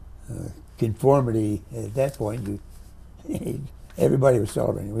conformity at that point. Everybody was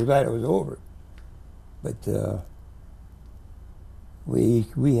celebrating. We're glad it was over, but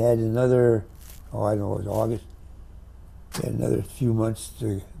we had another, oh, I don't know, it was August. We had another few months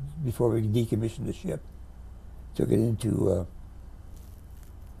before we decommissioned the ship. Took it into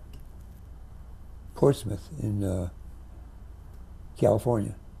Portsmouth in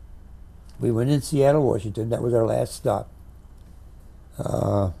California. We went in Seattle, Washington. That was our last stop.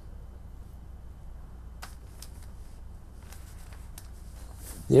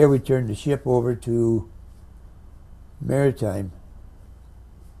 There we turned the ship over to Maritime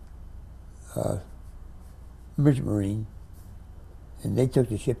Merchant Marine, and they took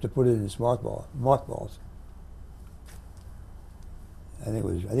the ship to put it in mothballs. I think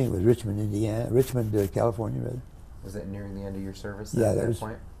it was Richmond, Indiana, California, rather. Was that nearing the end of your service Yeah, at that that was.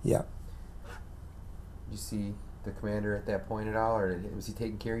 point? Yeah. Did you see the commander at that point at all, or was he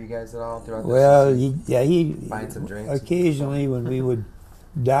taking care of you guys at all throughout this? Well, he buying some drinks? Occasionally, when we would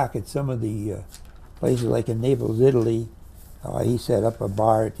dock at some of the places like in Naples, Italy, he set up a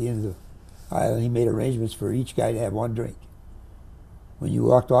bar at the end of the island. He made arrangements for each guy to have one drink. When you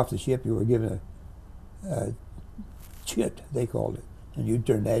walked off the ship, you were given a chit, they called it, and you'd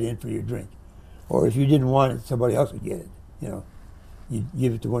turn that in for your drink. Or if you didn't want it, somebody else would get it. You know, you'd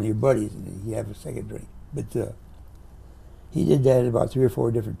give it to one of your buddies, and you'd have a second drink. But he did that about 3 or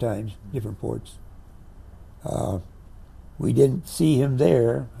 4 different times, different ports. We didn't see him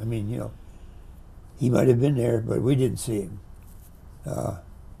there. I mean, you know, he might have been there, but we didn't see him. The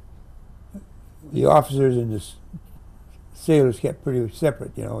officers and the sailors kept pretty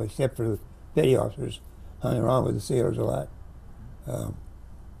separate, you know, except for the petty officers, hung around with the sailors a lot. So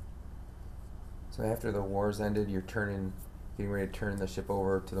after the wars ended, you're getting ready to turn the ship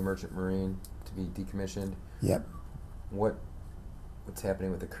over to the Merchant Marine to be decommissioned. Yep. What's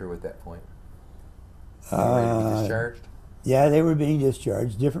happening with the crew at that point? Are you ready to be discharged? Yeah, they were being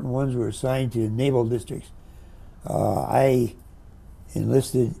discharged. Different ones were assigned to naval districts. I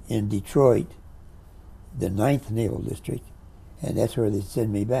enlisted in Detroit, the 9th Naval District, and that's where they sent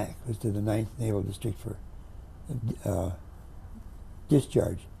me back, was to the 9th Naval District for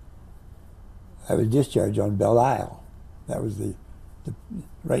discharge. I was discharged on Belle Isle. That was the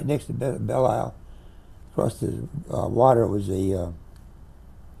right next to Belle Isle. Across the water was a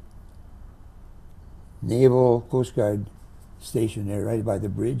Naval Coast Guard station there, right by the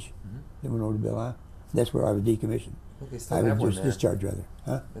bridge that went over to Belle Isle. That's where I was decommissioned. I think they still I have one was there. discharged, rather.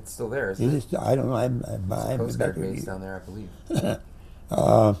 Huh? It's still there, isn't it? I don't know. I'm Coast back Guard base down there, I believe.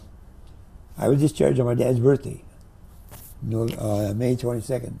 I was discharged on my dad's birthday, May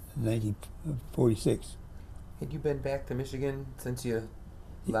 22nd, 1946. Had you been back to Michigan since you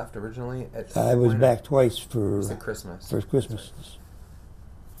left originally? I was back twice for Christmas. For Christmas.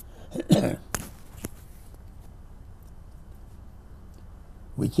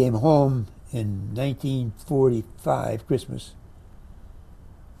 We came home in 1945, Christmas,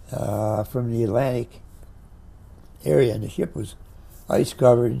 from the Atlantic area, and the ship was ice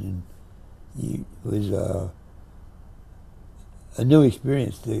covered, and it was a new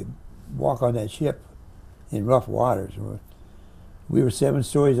experience to walk on that ship in rough waters. We were 7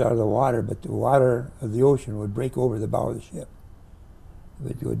 stories out of the water, but the water of the ocean would break over the bow of the ship. It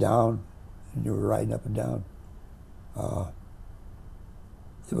would go down, and you were riding up and down.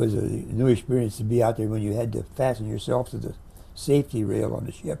 It was a new experience to be out there when you had to fasten yourself to the safety rail on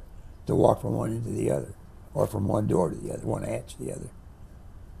the ship to walk from one end to the other, or from one door to the other, one hatch to the other.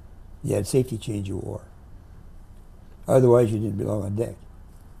 You had safety chains you wore. Otherwise, you didn't belong on deck.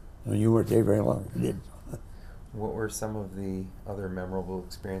 And you weren't there very long. You didn't. What were some of the other memorable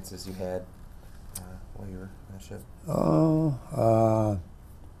experiences you had while you were on the ship?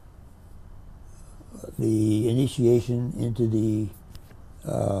 The initiation into the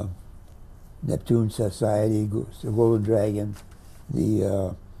Neptune Society, the Golden Dragon,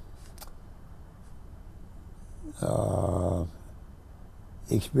 the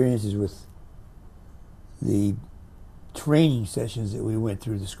experiences with the training sessions that we went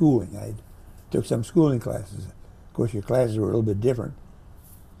through, the schooling. I took some schooling classes. Of course, your classes were a little bit different.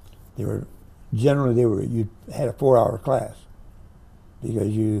 You had a 4-hour class because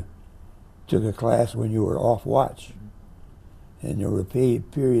you took a class when you were off watch. And there were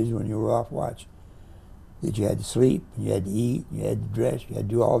periods when you were off watch that you had to sleep, and you had to eat, and you had to dress, you had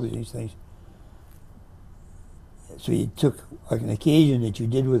to do all these things. So you took like an occasion that you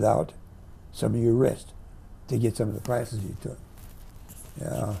did without some of your rest to get some of the classes you took.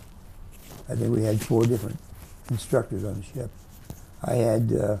 I think we had 4 different instructors on the ship. I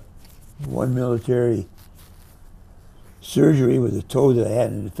had one military surgery with a toe that I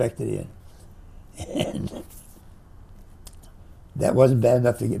hadn't infected in. And that wasn't bad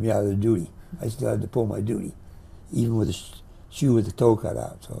enough to get me out of the duty. I still had to pull my duty, even with a shoe with the toe cut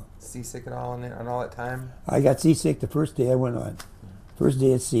out. So Seasick at all on all that time? I got seasick the first day I went on. First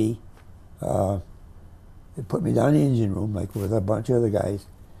day at sea, they put me down in the engine room, like with a bunch of other guys.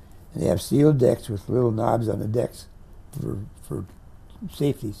 And they have sealed decks with little knobs on the decks for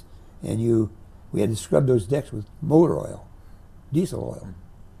safeties. And we had to scrub those decks with motor oil, diesel oil.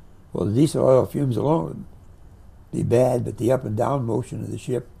 Well, the diesel oil fumes alone would be bad, but the up and down motion of the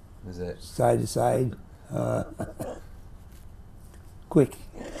ship, Was it? side to side, quick.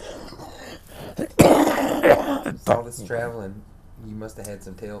 So all this traveling, you must have had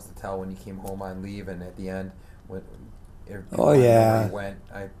some tales to tell when you came home on leave, and at the end, when Oh, yeah. you went.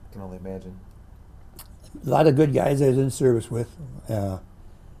 I can only imagine. A lot of good guys I was in service with. A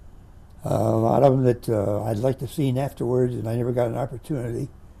lot of them that I'd like to see afterwards, and I never got an opportunity.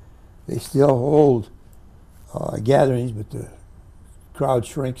 They still hold gatherings, but the crowd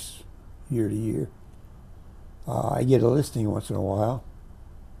shrinks year to year. I get a listing once in a while.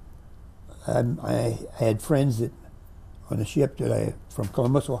 I had friends that on a ship that from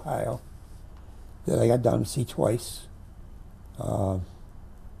Columbus, Ohio, that I got down to see twice. I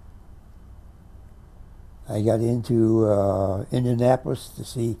got into Indianapolis to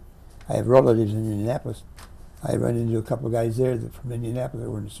see. I have relatives in Indianapolis. I run into a couple of guys there from Indianapolis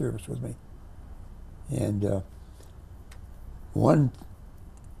that were in the service with me. And one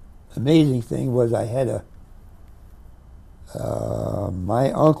amazing thing was I had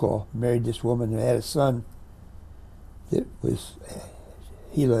my uncle married this woman and had a son that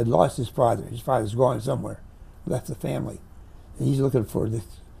he had lost his father. His father's gone somewhere, left the family. And he's looking for this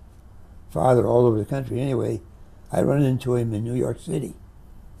father all over the country. Anyway, I run into him in New York City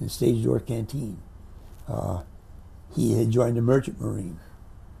in Stage Door Canteen. He had joined the Merchant Marine.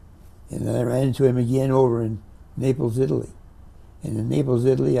 And then I ran into him again over in Naples, Italy. And in Naples,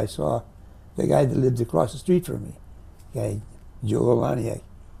 Italy, I saw the guy that lived across the street from me, guy Joe Olaniak.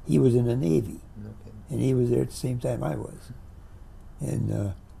 He was in the Navy. Okay. And he was there at the same time I was.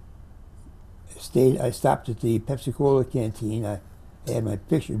 And I stopped at the Pepsi-Cola canteen. I had my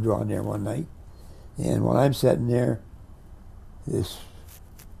picture drawn there one night. And while I'm sitting there, this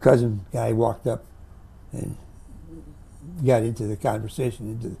cousin guy walked up and got into the conversation,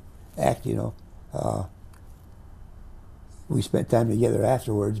 into the act, you know. We spent time together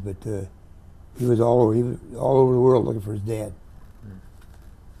afterwards, but he was all over the world looking for his dad.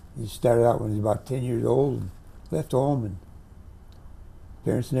 He started out when he was about 10 years old and left home, and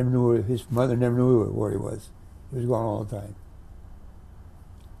parents never knew his mother never knew where he was. He was gone all the time.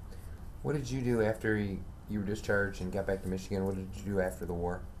 What did you do after you were discharged and got back to Michigan? What did you do after the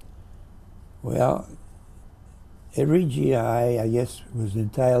war? Well, every GI, I guess, was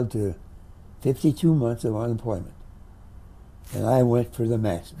entitled to 52 months of unemployment. And I went for the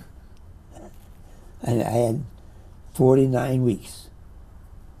maximum. And I had 49 weeks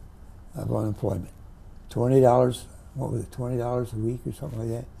of unemployment. $20, what was it, $20 a week or something like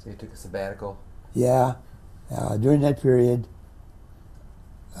that? So you took a sabbatical? Yeah. During that period,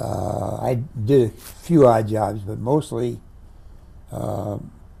 I did a few odd jobs, but mostly I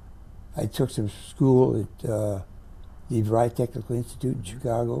took some school at the WWII Technical Institute in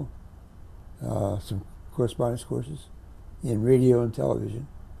Chicago, some correspondence courses in radio and television,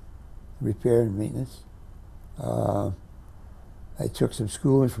 repair and maintenance. I took some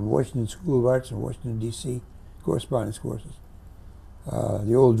schooling from Washington School of Arts in Washington, D.C., correspondence courses.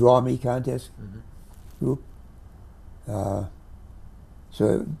 The old Draw Me contest group. So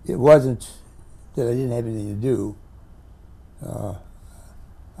it wasn't that I didn't have anything to do.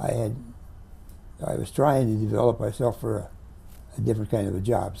 I was trying to develop myself for a different kind of a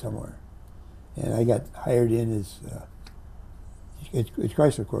job somewhere. And I got hired in as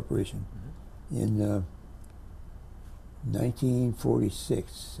Chrysler Corporation in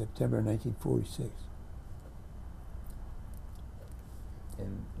 1946, September 1946.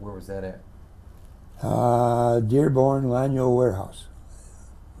 And where was that at? Dearborn Lanyo Warehouse.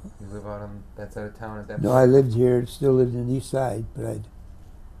 You live out on that side of town at that point? No, I lived here, still lived in the east side, but I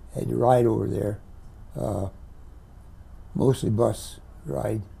had to ride over there. Mostly bus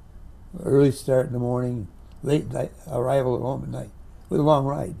ride. Early start in the morning, late night arrival at home at night with a long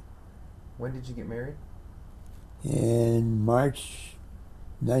ride. When did you get married? In March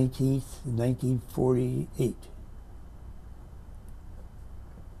 19th, 1948.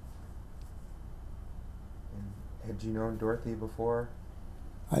 And had you known Dorothy before?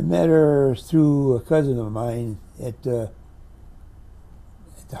 I met her through a cousin of mine at the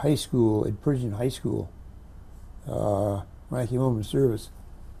high school, at Persian High School. When I came home from service,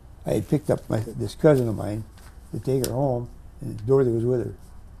 I had picked up this cousin of mine to take her home, and Dorothy was with her.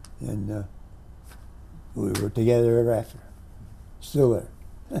 And we were together ever after. Still there.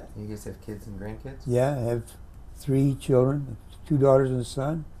 You guys have kids and grandkids? Yeah, I have 3 children, 2 daughters and a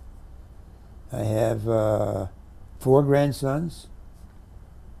son. I have 4 grandsons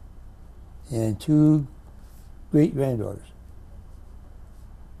and 2 great-granddaughters.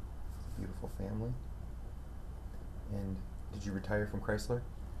 Beautiful family. And did you retire from Chrysler?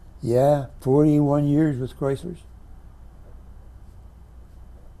 Yeah, 41 years with Chryslers.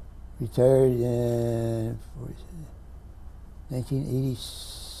 Retired in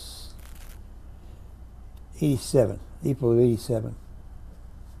 1987, April of 87.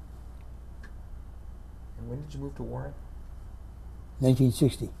 And when did you move to Warren?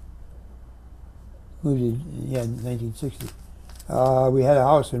 1960. Moved in, yeah, 1960. We had a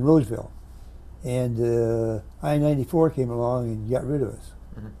house in Roseville, and I-94 came along and got rid of us.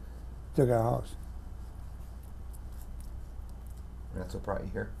 Mm-hmm. Took our house. And that's what brought you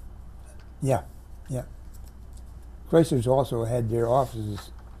here? Yeah, yeah. Chrysler's also had their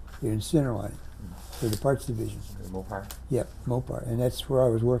offices here in Centerline for the parts division. In Mopar? Yep, Mopar, and that's where I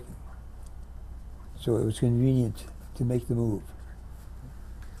was working. So it was convenient to make the move.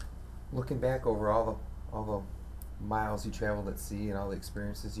 Looking back over all the miles you traveled at sea and all the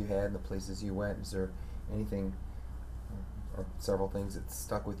experiences you had and the places you went, is there anything or several things that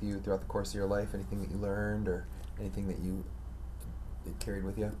stuck with you throughout the course of your life? Anything that you learned or anything that you carried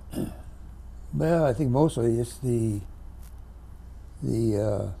with you? Well, I think mostly it's the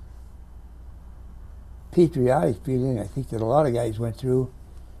patriotic feeling I think that a lot of guys went through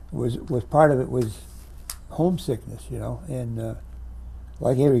was part of it was homesickness, you know, and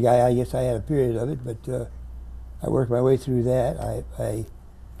like every guy, I guess I had a period of it, but I worked my way through that.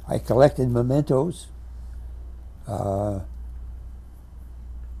 I collected mementos. On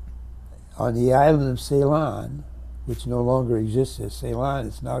the island of Ceylon, which no longer exists as Ceylon,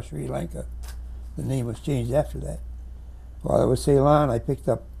 it's now Sri Lanka. The name was changed after that. While I was Ceylon, I picked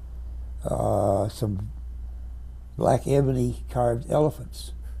up some black ebony carved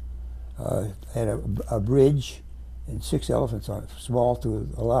elephants. I had a bridge and 6 elephants on it, small to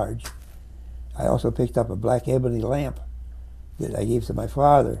a large. I also picked up a black ebony lamp that I gave to my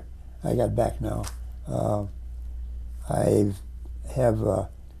father. I got back now. I have a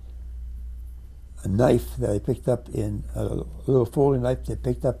knife that I picked up in a little folding knife that I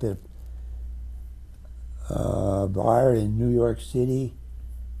picked up at a bar in New York City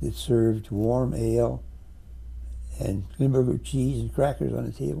that served warm ale and Limburger cheese and crackers on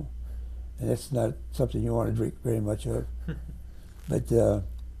the table. And that's not something you want to drink very much of. But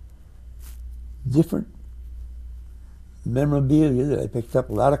different memorabilia that I picked up,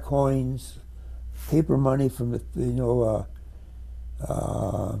 a lot of coins, paper money from the,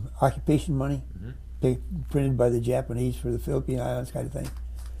 occupation money, printed by the Japanese for the Philippine Islands kind of thing.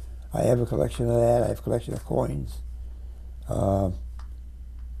 I have a collection of that. I have a collection of coins. I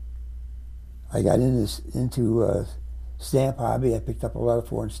got into stamp hobby. I picked up a lot of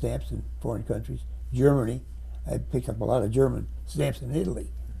foreign stamps in foreign countries. Germany, I picked up a lot of German stamps in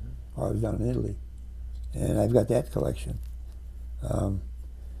Italy while I was down in Italy. And I've got that collection.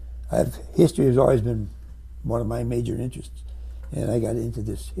 History has always been one of my major interests. And I got into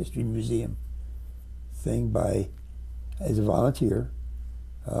this history museum thing as a volunteer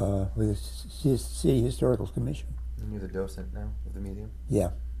with the City Historical Commission. And you're the docent now of the museum?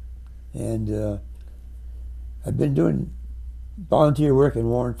 Yeah. And I've been doing volunteer work in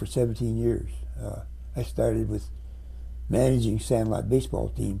Warren for 17 years. I started with managing Sandlot baseball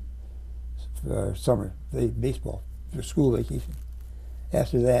team for summer baseball for school vacation.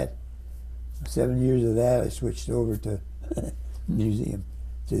 After that, 7 years of that, I switched over to museum,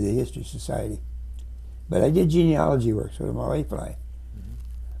 to the History Society. But I did genealogy work, so did my wife and I.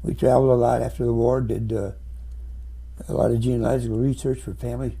 We traveled a lot after the war, did a lot of genealogical research for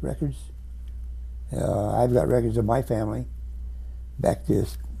family records. I've got records of my family back to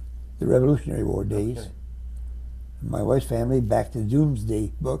the Revolutionary War days. Okay. My wife's family back to the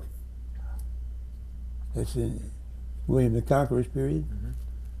Doomsday Book. That's in William the Conqueror's period.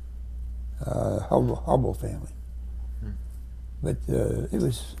 Hubble family. But it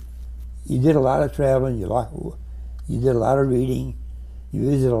you did a lot of traveling. You did a lot of reading. You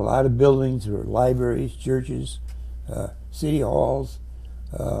visited a lot of buildings, or libraries, churches, city halls,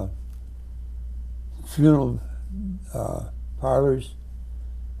 funeral parlors,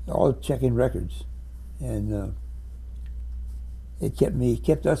 all checking records, and it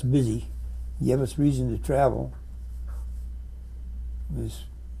kept us busy, gave us reason to travel. It was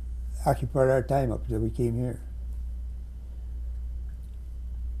occupied our time up until we came here.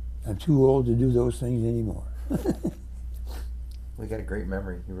 I'm too old to do those things anymore. We got a great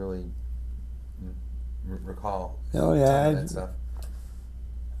memory. You really recall Oh yeah, that stuff.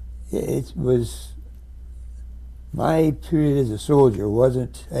 It was my period as a soldier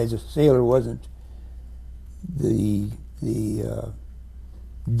as a sailor wasn't the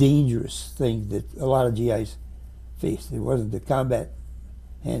dangerous thing that a lot of GIs faced. It wasn't the combat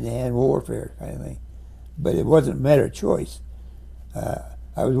hand-to-hand warfare kind of thing, but it wasn't a matter of choice.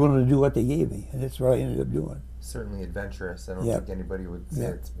 I was willing to do what they gave me, and that's what I ended up doing. Certainly adventurous. I don't Yep. think anybody would say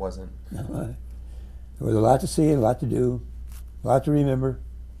Yep. it wasn't. There was a lot to see, a lot to do, a lot to remember.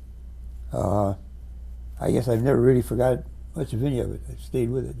 I guess I've never really forgot much of any of it. I've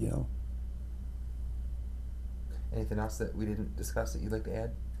stayed with it, you know. Anything else that we didn't discuss that you'd like to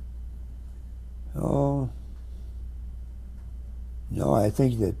add? Oh, no, I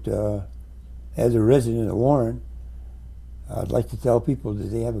think that as a resident of Warren, I'd like to tell people that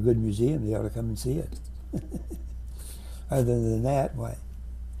they have a good museum. They ought to come and see it. Other than that, why?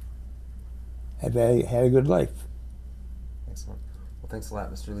 I've had a good life. Excellent. Well, thanks a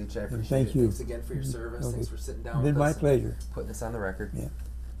lot, Mr. Leach. I appreciate Thank it. you. Thanks again for your service. Okay. Thanks for sitting down It's with been my us and pleasure. putting this on the record. Yeah.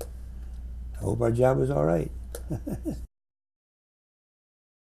 I hope our job was all right.